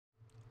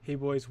Hey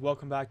boys,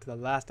 welcome back to the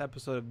last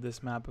episode of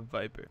this map of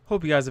Viper.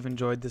 Hope you guys have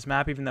enjoyed this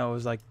map, even though it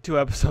was like 2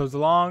 episodes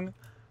long,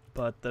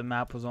 but the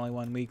map was only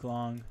 1 week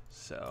long,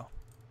 so,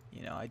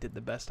 you know, I did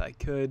the best I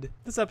could.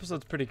 This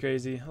episode's pretty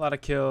crazy, a lot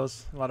of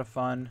kills, a lot of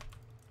fun,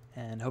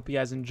 and hope you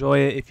guys enjoy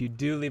it. If you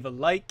do, leave a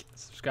like,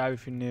 subscribe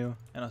if you're new,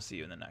 and I'll see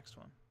you in the next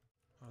one.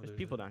 Oh, There's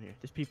people down here.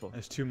 There's people.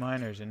 There's 2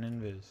 miners in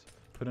Invis.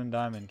 Put in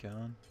diamond,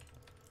 Kellen.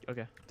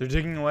 Okay. They're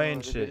digging away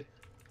and shit.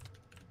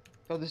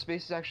 Oh, this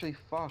base is actually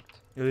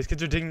fucked. Yo, these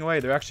kids are digging away.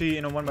 They're actually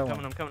in a 1 by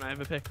 1. I'm coming. I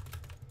have a pick.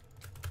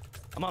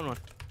 I'm on one.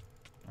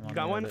 I'm You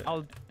got one?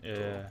 I'll.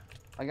 Yeah.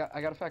 I got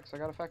effects.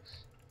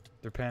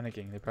 They're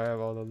panicking. They probably have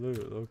all the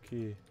loot, low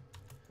key.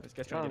 This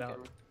guy's trying to get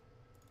out.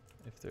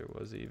 If there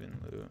was even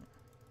loot.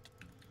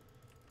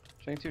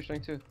 Strength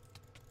 2.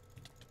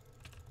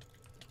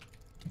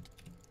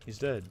 He's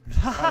dead.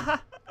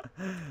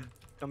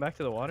 Come back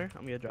to the water.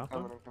 I'm gonna drop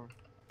him. I'm coming.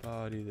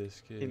 Body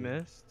this kid. He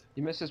missed.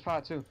 He missed his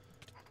pot too.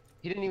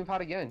 He didn't even pot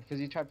again because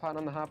he tried potting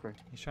on the hopper.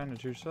 He's trying to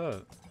juice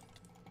up.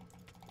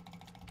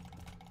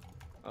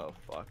 Oh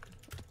fuck.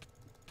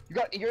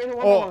 You're in a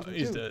 1 Oh, by 1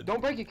 he's too. dead. Don't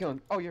break it, kill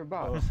him. Oh, you're a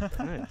bot.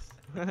 Oh,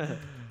 nice.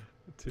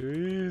 Too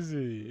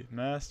easy.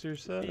 Master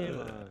set.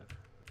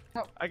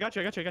 I got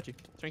you.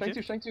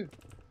 Strength 2.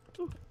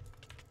 Ooh.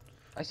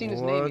 I seen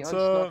his What's name. He up,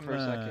 unsnuck for a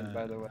second, man?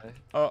 by the way.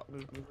 Oh.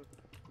 Move.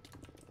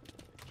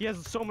 He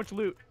has so much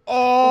loot. Oh.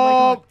 Oh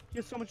my god. He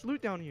has so much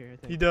loot down here. I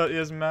think. He does. He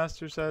has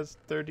master sets,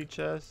 30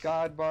 chests.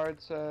 God Bard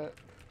set.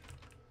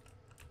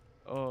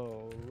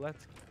 Oh,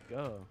 let's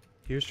go.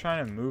 He was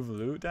trying to move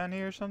loot down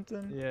here or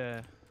something.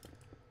 Yeah.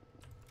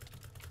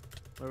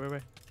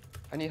 Wait.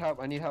 I need help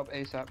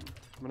ASAP.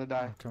 I'm gonna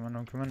die.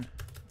 I'm coming.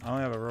 I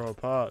only have a row of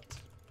pots.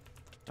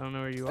 I don't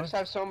know where you I are. just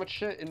have so much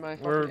shit in my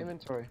We're- fucking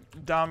inventory.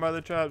 Down by the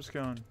traps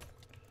going.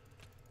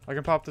 I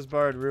can pop this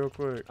bard real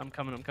quick. I'm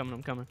coming.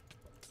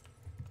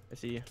 I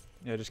see you.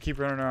 Yeah, just keep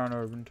running around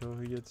Orb until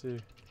he gets here.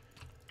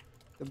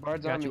 The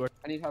Bard's Got on you, me. Orb.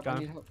 I need help. Got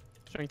him.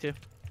 Strength 2.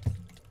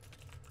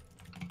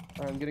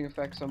 Alright, I'm getting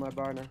effects on my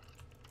bar now.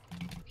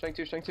 Strength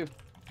 2.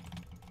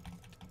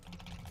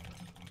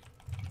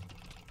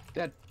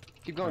 Dead.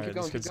 Keep going. Alright,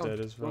 this kid's dead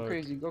as Go fuck.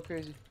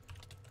 crazy.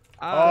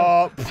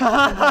 Oh!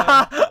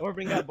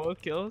 Orban got both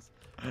kills.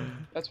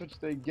 That's what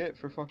they get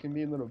for fucking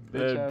being little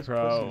bitch Dead ass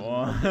pro pussies.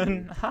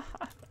 one.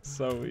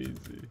 So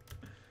easy.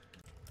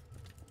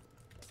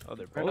 Oh,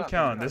 they're They're Holy not-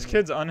 cow, they're this not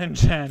kid's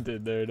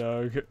unenchanted there,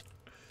 dog.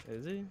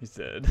 Is he? He's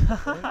dead.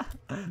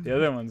 The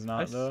other one's I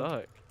not, though.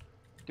 suck.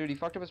 Dude, he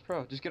fucked up his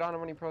pro. Just get on him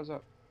when he pros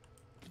up.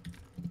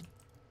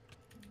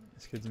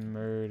 This kid's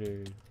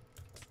murdered.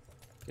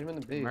 Get him in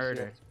the base.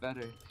 Murder. Yeah, it's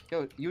better.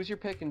 Yo, use your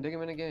pick and dig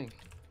him in a gank.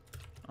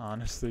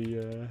 Honestly,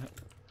 yeah.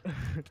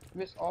 He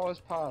missed all his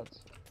pods.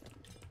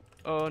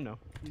 Oh no.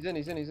 He's in.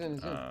 Oh, he's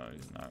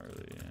not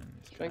really in.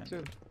 He's Strength 2.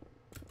 trying to-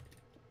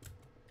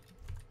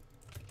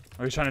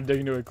 Oh, he's trying to dig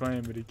into a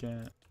claim, but he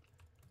can't.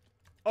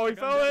 Oh, he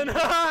fell in!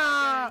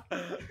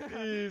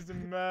 He's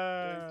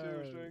mad.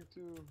 Strength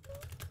 2.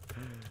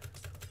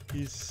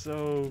 He's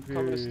so good.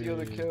 Coming to steal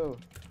the kill.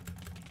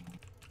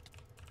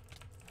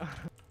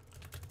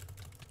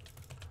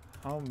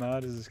 How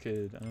mad is this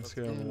kid? On a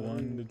scale of Damn,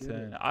 1 to get 10.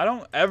 it. I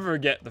don't ever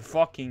get the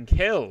fucking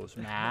kills,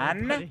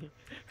 man.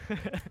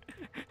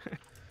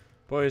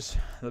 Boys,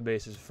 the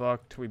base is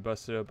fucked. We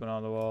busted open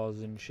all the walls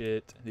and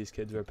shit. These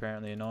kids are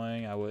apparently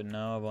annoying. I wouldn't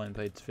know. I've only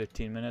played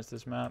 15 minutes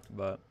this map,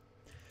 but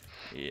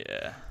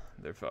yeah,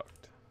 they're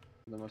fucked.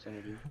 The most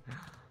energy.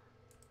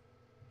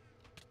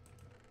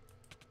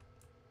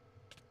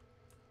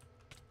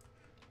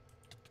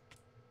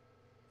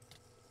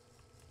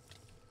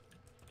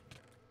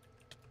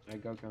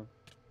 Alright, go.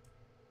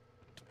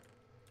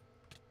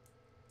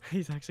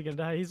 He's actually gonna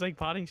die. He's like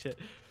potting shit.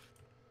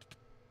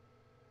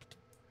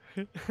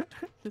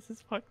 This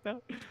is fucked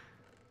up.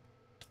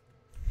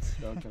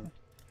 Go.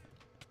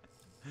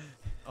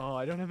 Oh,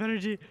 I don't have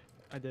energy.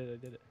 I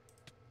did it.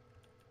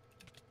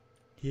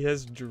 He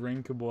has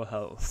drinkable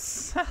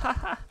health.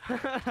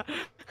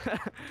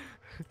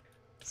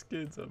 This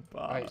kid's a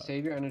bot. Alright,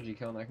 save your energy,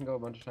 Kellen. I can go a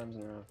bunch of times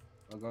in a row.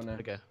 I'll go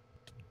next. Okay.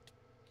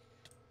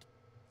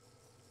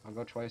 I'll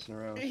go twice in a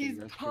row. so He's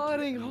you guys keep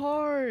potting getting-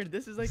 hard.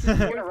 This is like. You're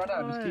gonna run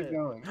out. Just keep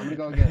going. I'm gonna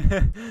go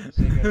again.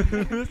 Stay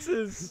good. This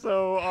is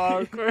so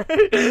awkward.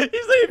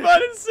 He's like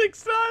butted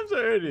 6 times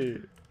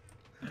already.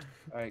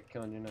 Alright,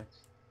 Kellen, you're next.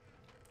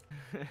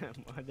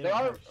 I They didn't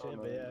are. have Oh, shit,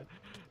 no, but yeah. yeah.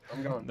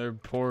 I'm going. They're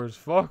poor as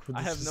fuck. But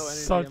I this have no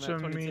is energy, such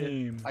I'm a at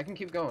 22. meme. I can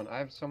keep going. I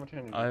have so much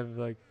energy. I have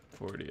like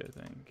 40, I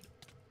think.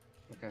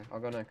 Okay, I'll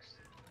go next.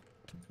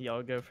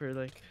 Y'all go for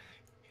like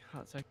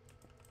hot sec.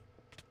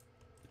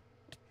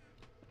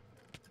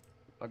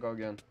 I'll go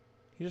again.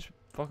 He just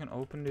fucking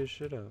opened his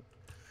shit up.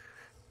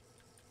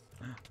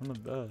 I'm the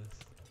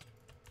best.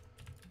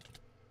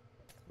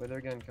 Wait there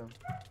again, Kellen.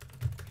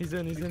 He's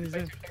in.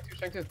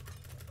 Strength 2.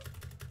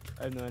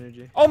 I have no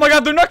energy. Oh my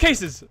god, they're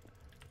nutcases!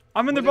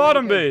 I'm in the Wait,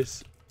 bottom okay.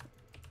 base.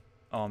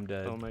 Oh, I'm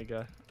dead. Oh my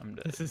god. I'm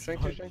dead. This is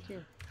Strength fun.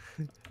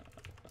 2.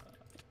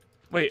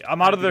 Wait,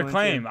 I'm out of their Going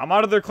claim. I'm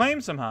out of their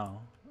claim somehow.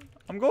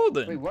 I'm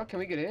golden. Wait, what? Can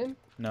we get in?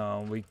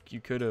 No,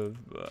 you could have,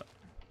 but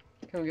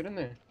Come get in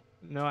there.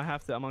 No, I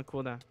have to. I'm on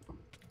cooldown.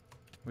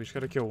 We just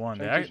gotta kill one.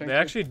 Shank two, They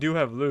actually do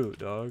have loot,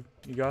 dog.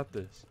 You got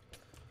this.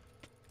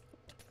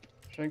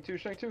 Shank 2,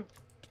 Shank 2.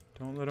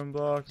 Don't let him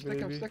block, Stick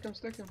him, baby. stick him,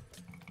 stick him.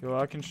 Yo,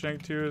 I can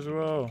shank 2 as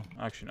well.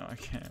 Actually, no, I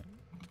can't.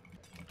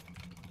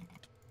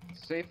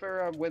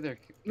 Safer Wither.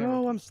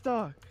 No, I'm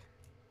stuck.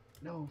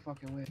 No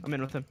fucking way. I'm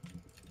in with him.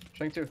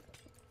 Shank 2.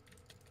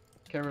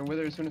 Cameron,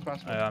 Wither as soon as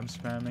possible. I'm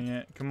spamming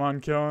it. Come on,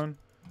 Kellen.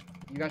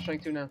 You got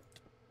Shank 2 now.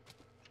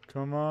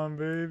 Come on,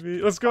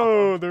 baby. Let's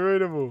go. The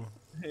Raidable.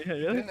 Yeah,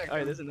 really?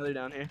 Alright, there's another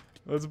down here.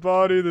 Let's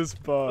body this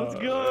spot. Let's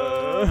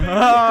go,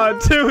 Ah,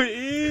 too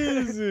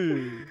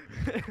easy.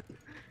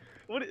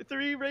 What?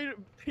 Three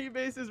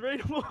bases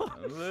raidable?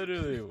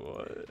 Literally,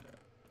 what?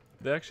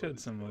 They actually had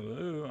some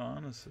loot,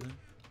 honestly.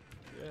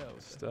 Yeah.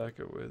 Stack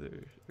of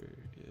withers.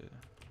 Yeah.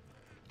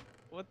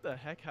 What the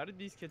heck? How did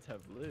these kids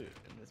have loot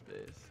in this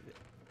base?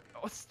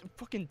 Oh, it's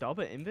fucking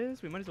double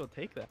invis? We might as well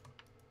take that.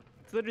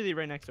 It's literally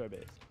right next to our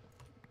base.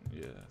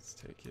 Yeah, let's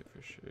take it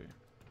for sure.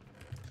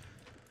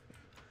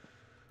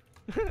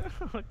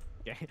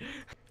 Okay.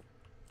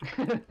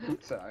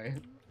 Sorry.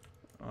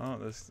 Oh,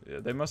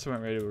 they must have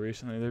went Raidable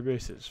recently. Their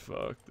base is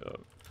fucked up.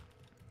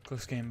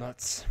 Close game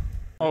butts.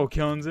 Oh,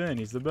 Killen's in.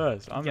 He's the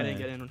best. I'm in.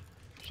 Get in.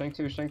 Shank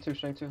 2, Shank 2,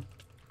 Shank 2.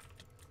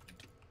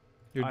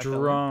 You're I fell in.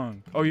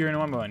 drunk. Oh, you're in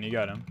 1-1. You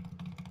got him.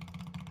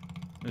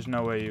 There's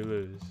no way you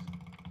lose.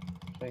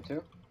 Shank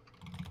 2.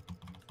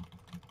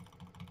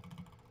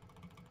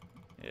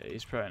 Yeah,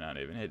 he's probably not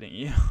even hitting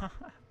you.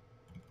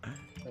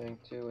 Shank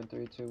 2 and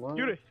 3, 2, 1.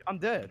 Dude, I'm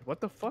dead. What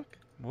the fuck?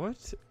 What?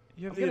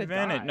 You have I'm the gonna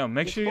advantage. die. No,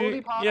 make Just sure you.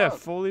 fully pot Yeah, up.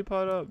 fully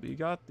pot up. You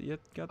got the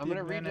I'm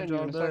gonna regen advantage you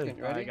all in a day.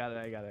 second. Ready?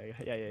 I got it.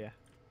 Yeah.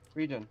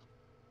 Regen.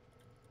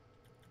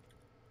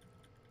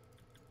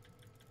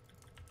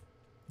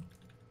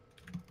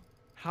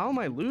 How am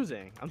I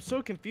losing? I'm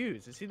so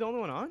confused. Is he the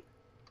only one on?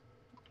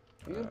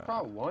 You in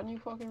Prot 1, you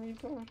fucking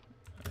retard?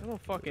 I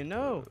don't fucking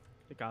know.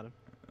 I got him.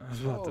 I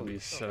was about to be Holy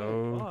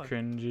so fuck.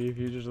 cringy if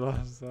you just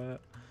lost that.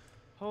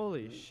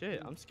 Holy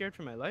shit. I'm scared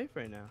for my life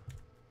right now.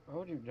 Why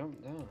would you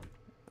jump down?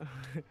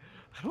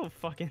 I don't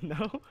fucking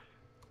know.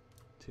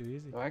 Too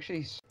easy. No,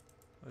 actually,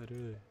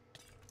 Literally.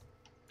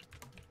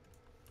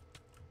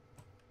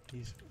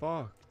 He's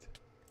fucked.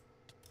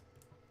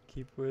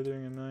 Keep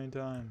withering 1,000,000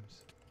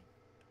 times.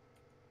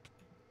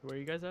 Where are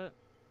you guys at?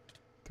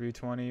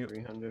 320.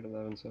 300,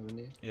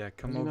 1170. Yeah,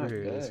 come He's over not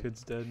here. This dead.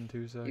 kid's dead in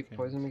 2 seconds. Keep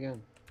poison him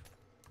again.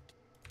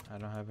 I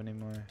don't have any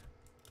more.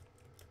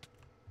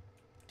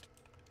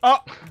 Oh!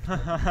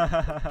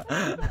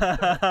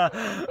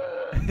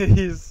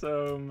 He's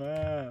so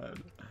mad.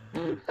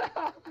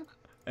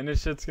 And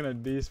this shit's gonna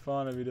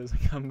despawn if he doesn't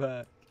come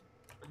back.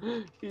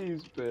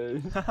 He's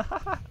pissed.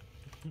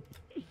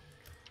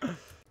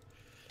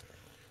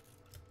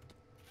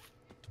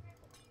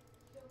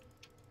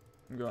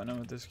 I'm going in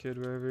with this kid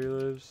wherever he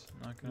lives.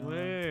 Not gonna lie.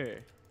 Where?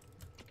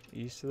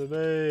 East of the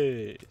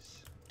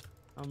base.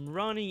 I'm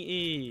running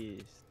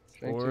east.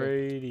 Shank 2.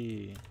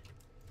 480.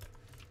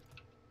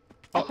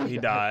 Oh, he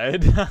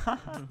died.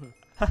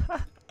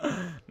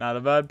 Not a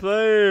bad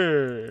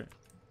player. You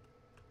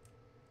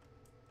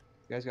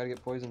guys gotta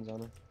get poisons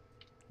on him.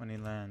 When he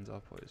lands,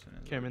 I'll poison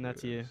his Cameron,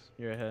 that's you. ears.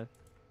 You're ahead.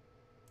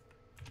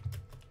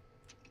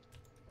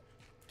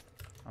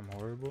 I'm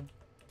horrible.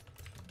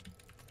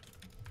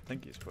 I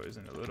think he's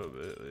poisoned a little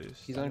bit at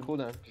least. He's on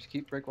cooldown. Just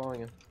keep break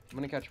walling him. I'm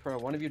gonna catch pro.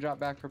 One of you drop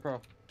back for pro.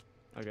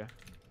 Okay.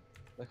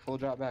 Like full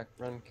drop back.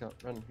 Run, kill,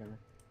 run, Cameron.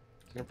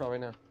 He's gonna pro right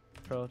now.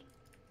 Prod.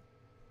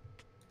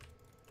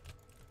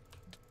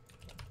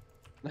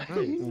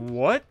 Nice.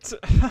 What?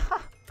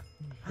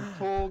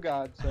 Full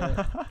god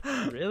set.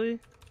 Really?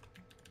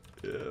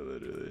 Yeah,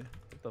 literally.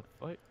 What the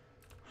fuck?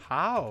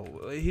 How?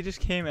 He just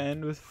came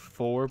in with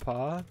 4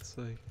 pots?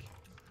 Like,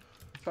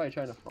 He's probably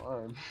trying to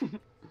farm.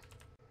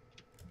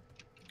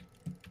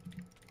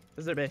 This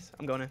is their base.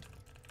 I'm going in.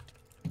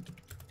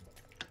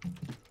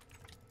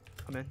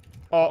 I'm in.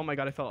 oh, Oh my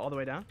god, I fell all the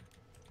way down.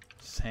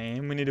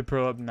 same. We need to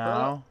pro up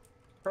now.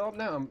 Pro up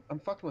now. I'm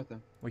fucking with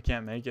him. We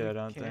can't make it, We I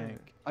don't can't. think.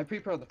 I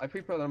pre-pro that.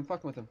 I'm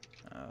fucking with him.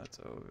 Oh, it's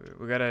over.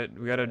 We gotta.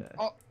 Yeah.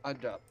 Oh, I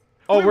dropped.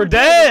 Oh, Wait, we're we're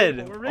dead!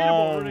 raidable, we're raidable,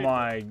 Oh we're raidable.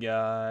 my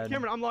god.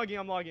 Cameron, I'm logging.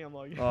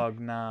 Log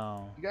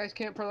now. You guys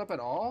can't pro up at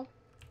all?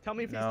 Tell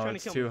me if he's No, trying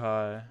it's to kill too me.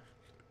 high.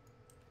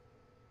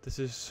 This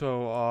is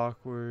so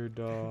awkward,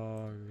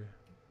 dog.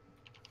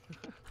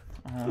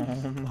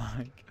 Oh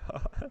my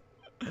god.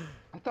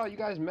 I thought you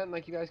guys meant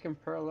like you guys can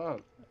pearl up.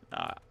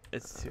 Nah,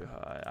 it's too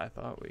high. I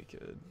thought we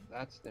could.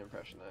 That's the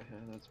impression I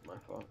had. That's my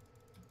fault.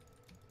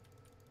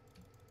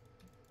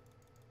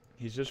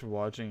 He's just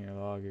watching your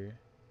logger.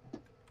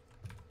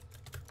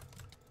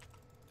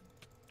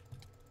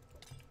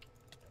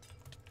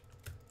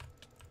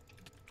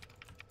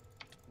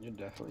 You're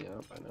definitely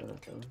out by now,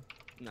 Kevin.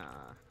 Nah.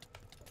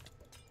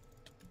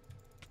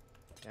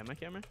 Am I,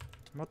 Cameron?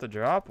 I'm about to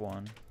drop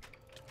one.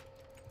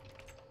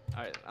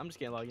 Alright, I'm just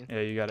getting logged in.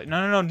 Yeah, you got it.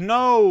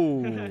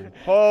 No!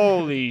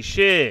 Holy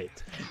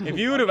shit! If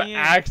you would have Logging in.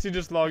 actually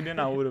just logged in,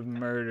 I would have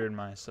murdered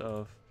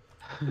myself.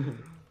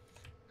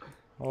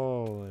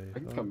 Holy. I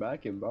can fuck. come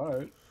back in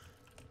Bart.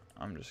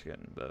 I'm just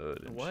getting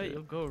bowed and What? shit.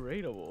 You'll go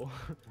raidable.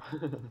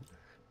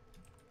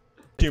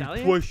 Keep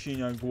Italian?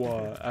 pushing,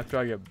 Agua. After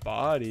I get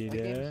bodied, That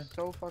yeah. game's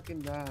so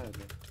fucking bad.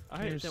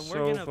 Alright, You're then so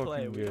we're gonna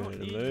play. fucking We don't good,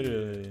 need you.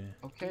 literally.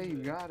 Okay, you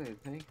got it.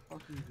 Thank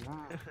fucking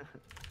God.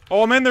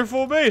 Oh, I'm in their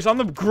full base. I'm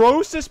the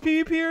grossest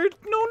PvPer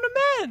known to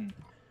men.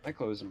 I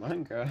closed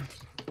Minecraft.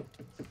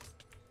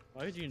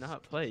 Why would you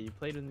not play? You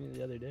played with me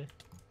the other day.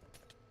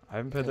 I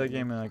haven't played that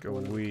game in like a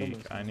Well, then week. kill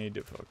myself. I need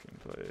to fucking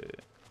play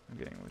it. I'm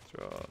getting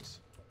withdrawals.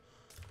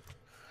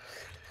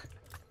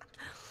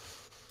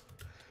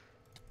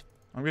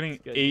 I'm getting This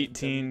guy's getting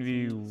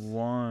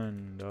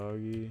 18v1,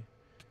 doggy.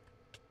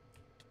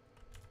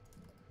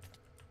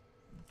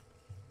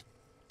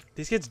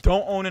 These kids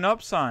don't own an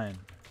up sign.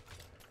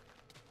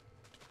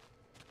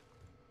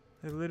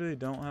 They literally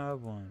don't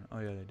have one. Oh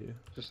yeah, they do.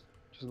 Just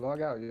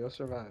log out. You'll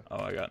survive. Oh,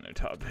 I got in their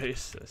top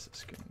base. This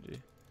is cringy.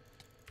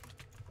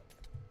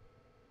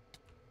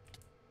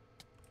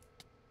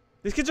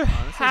 These kids are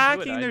Honestly, do what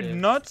hacking I their did.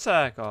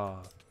 nutsack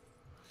off.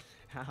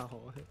 How?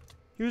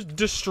 He was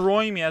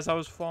destroying me as I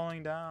was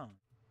falling down.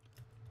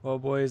 Well,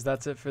 boys,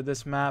 that's it for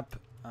this map.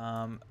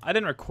 I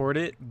didn't record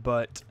it,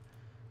 but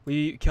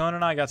Killen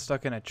and I got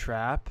stuck in a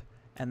trap,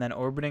 and then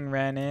Orbiting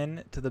ran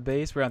in to the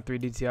base. We're on 3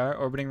 DTR.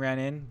 Orbiting ran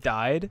in,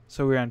 died,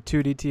 so we were on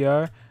 2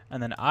 DTR,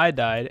 and then I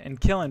died, and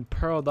Killen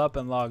pearled up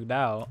and logged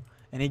out,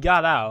 and he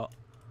got out,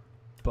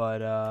 but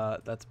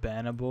that's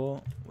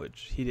bannable,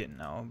 which he didn't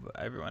know, but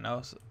everyone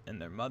else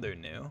and their mother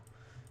knew.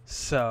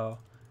 So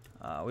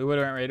we would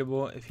have went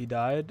raidable if he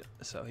died,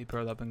 so he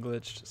pearled up and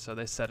glitched, so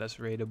they set us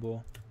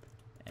raidable.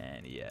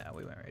 And yeah,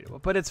 we went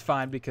raidable. But it's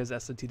fine because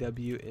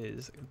SOTW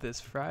is this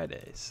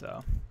Friday,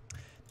 so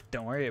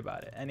don't worry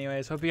about it.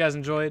 Anyways, hope you guys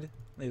enjoyed.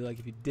 Leave a like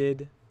if you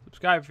did.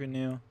 Subscribe if you're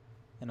new.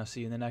 And I'll see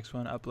you in the next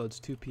one. Uploads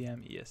 2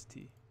 p.m.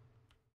 EST.